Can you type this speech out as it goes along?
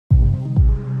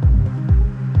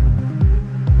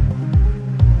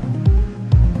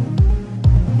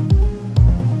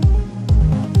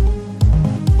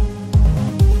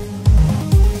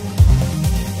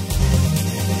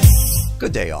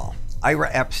Good day all. Ira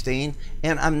Epstein,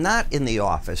 and I'm not in the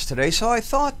office today, so I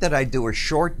thought that I'd do a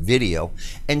short video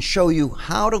and show you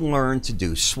how to learn to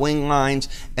do swing lines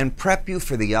and prep you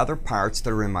for the other parts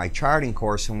that are in my charting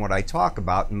course and what I talk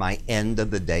about in my end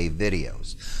of the day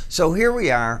videos. So here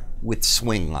we are with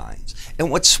swing lines.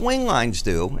 And what swing lines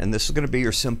do, and this is going to be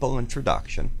your simple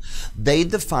introduction, they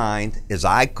define, as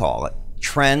I call it,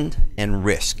 trend and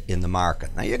risk in the market.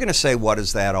 Now you're going to say, what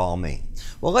does that all mean?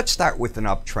 Well, let's start with an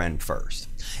uptrend first.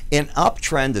 An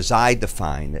uptrend, as I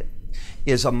define it,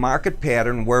 is a market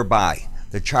pattern whereby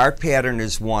the chart pattern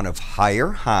is one of higher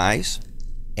highs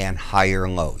and higher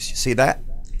lows. You see that?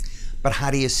 But how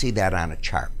do you see that on a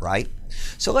chart, right?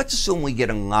 So let's assume we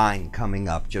get a line coming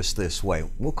up just this way.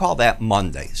 We'll call that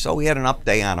Monday. So we had an up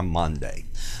day on a Monday.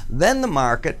 Then the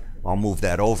market, I'll move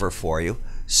that over for you,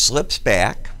 slips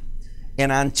back.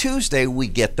 And on Tuesday, we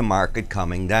get the market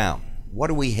coming down. What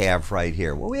do we have right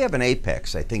here? Well, we have an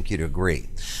apex, I think you'd agree.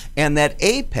 And that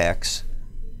apex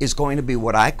is going to be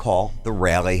what I call the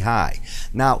rally high.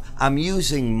 Now, I'm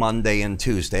using Monday and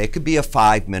Tuesday. It could be a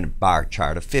 5-minute bar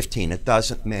chart, a 15, it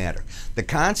doesn't matter. The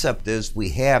concept is we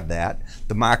have that.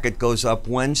 The market goes up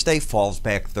Wednesday, falls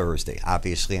back Thursday.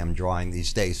 Obviously, I'm drawing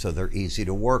these days so they're easy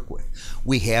to work with.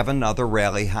 We have another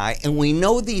rally high, and we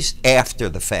know these after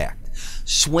the fact.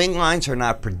 Swing lines are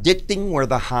not predicting where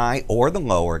the high or the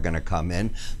low are going to come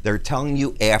in. They're telling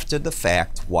you after the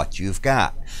fact what you've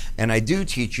got. And I do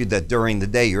teach you that during the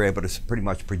day you're able to pretty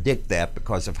much predict that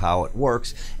because of how it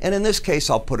works. And in this case,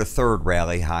 I'll put a third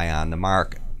rally high on the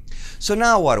market. So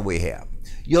now what do we have?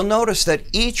 You'll notice that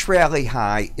each rally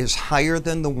high is higher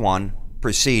than the one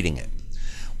preceding it.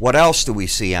 What else do we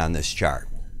see on this chart?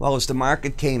 Well, as the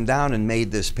market came down and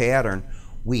made this pattern,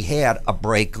 we had a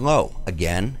break low.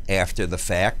 Again, after the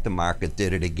fact, the market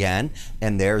did it again,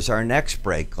 and there's our next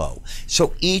break low.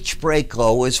 So each break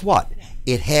low is what?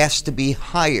 It has to be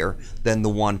higher than the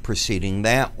one preceding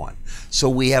that one. So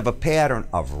we have a pattern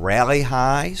of rally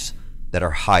highs that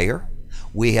are higher.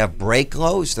 We have break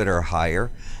lows that are higher,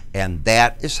 and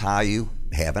that is how you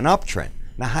have an uptrend.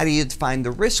 Now, how do you define the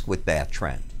risk with that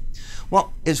trend?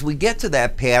 Well, as we get to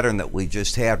that pattern that we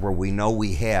just had where we know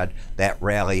we had that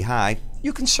rally high,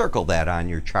 you can circle that on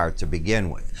your chart to begin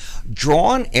with.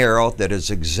 Draw an arrow that is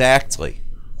exactly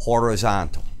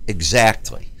horizontal,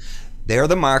 exactly. There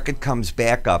the market comes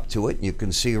back up to it, you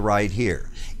can see right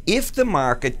here. If the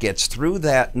market gets through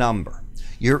that number,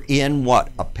 you're in what?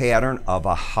 A pattern of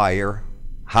a higher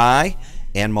high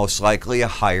and most likely a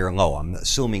higher low. I'm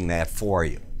assuming that for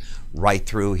you. Right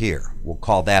through here. We'll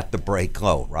call that the break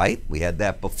low, right? We had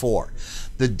that before.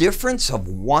 The difference of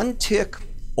one tick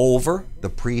over the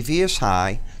previous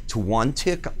high to one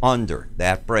tick under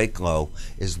that break low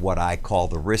is what I call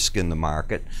the risk in the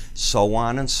market, so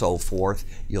on and so forth.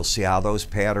 You'll see how those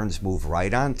patterns move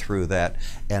right on through that,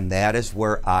 and that is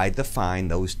where I define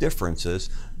those differences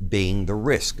being the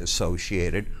risk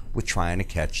associated with trying to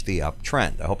catch the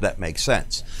uptrend. I hope that makes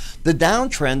sense. The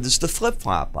downtrend is the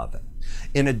flip-flop of it.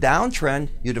 In a downtrend,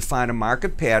 you define a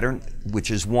market pattern which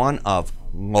is one of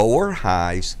lower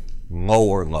highs,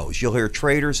 lower lows. You'll hear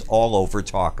traders all over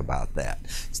talk about that.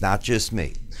 It's not just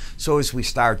me. So as we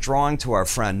start drawing to our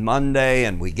friend Monday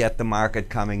and we get the market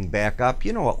coming back up,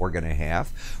 you know what we're going to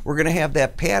have? We're going to have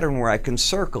that pattern where I can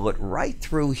circle it right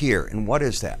through here. And what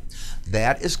is that?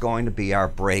 That is going to be our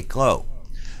break low.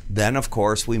 Then, of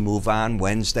course, we move on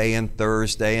Wednesday and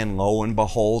Thursday, and lo and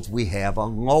behold, we have a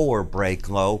lower break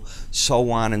low, so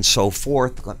on and so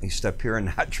forth. Let me step here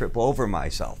and not trip over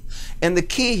myself. And the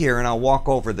key here, and I'll walk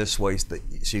over this way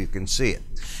so you can see it.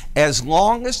 As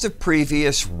long as the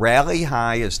previous rally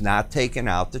high is not taken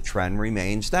out, the trend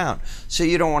remains down. So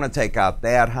you don't want to take out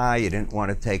that high, you didn't want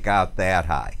to take out that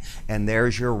high. And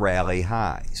there's your rally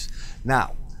highs.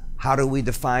 Now, how do we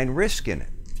define risk in it?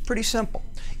 It's pretty simple.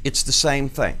 It's the same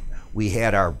thing. We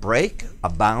had our break, a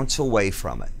bounce away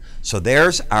from it. So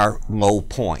there's our low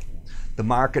point. The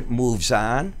market moves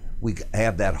on. We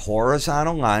have that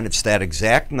horizontal line. It's that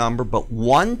exact number, but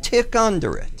one tick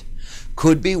under it.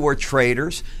 Could be where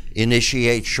traders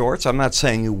initiate shorts. I'm not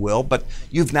saying you will, but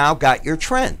you've now got your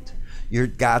trend.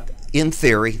 You've got, in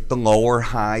theory, the lower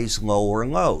highs, lower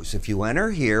lows. If you enter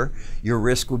here, your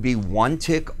risk would be one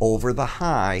tick over the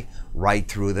high right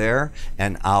through there,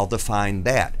 and I'll define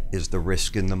that as the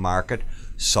risk in the market,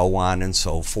 so on and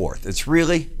so forth. It's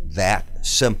really that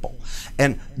simple.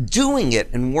 And doing it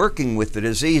and working with it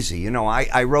is easy. You know,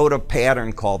 I wrote a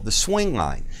pattern called the swing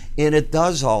line, and it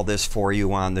does all this for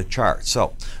you on the chart.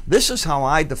 So this is how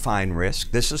I define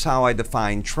risk. This is how I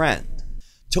define trend.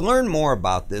 To learn more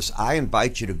about this, I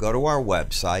invite you to go to our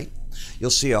website.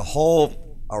 You'll see a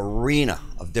whole arena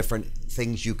of different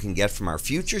things you can get from our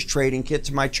futures trading kit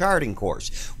to my charting course.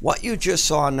 What you just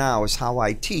saw now is how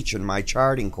I teach in my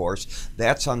charting course.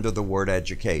 That's under the word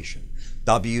education.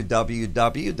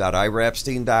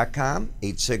 www.iraepstein.com,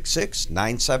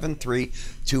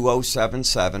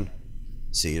 866-973-2077.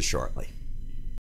 See you shortly.